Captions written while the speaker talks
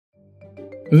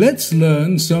Let's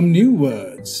learn some new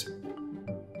words.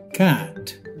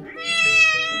 Cat.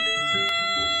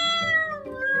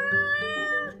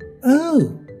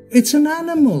 Oh, it's an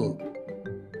animal.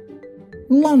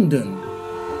 London.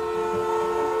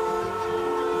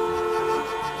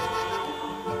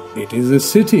 It is a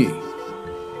city.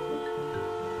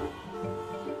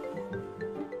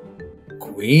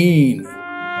 Queen.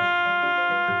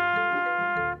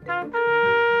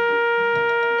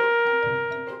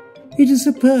 It is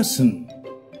a person.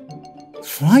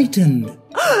 Frightened.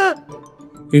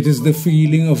 It is the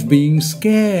feeling of being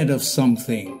scared of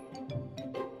something.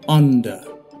 Under.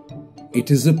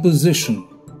 It is a position.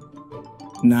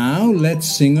 Now let's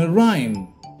sing a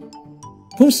rhyme.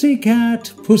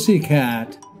 Pussycat,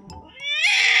 pussycat.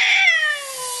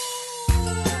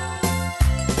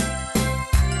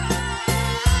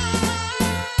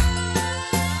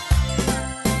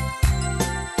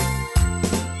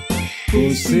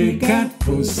 Pussycat,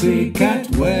 pussycat,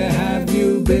 where have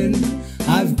you been?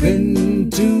 I've been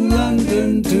to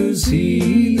London to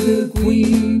see the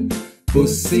Queen.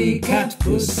 Pussycat,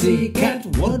 pussycat,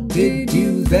 what did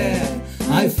you there?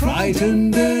 I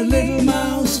frightened a little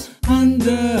mouse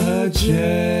under her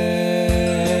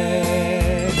chair.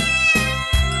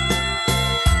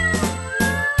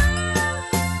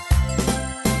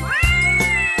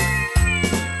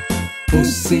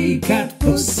 Pussycat,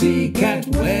 pussycat,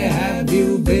 where have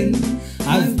you been?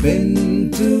 I've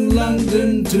been to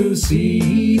London to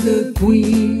see the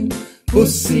Queen.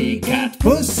 Pussycat,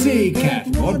 pussycat,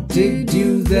 what did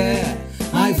you there?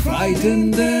 I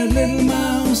frightened a little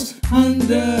mouse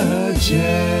under her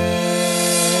chair.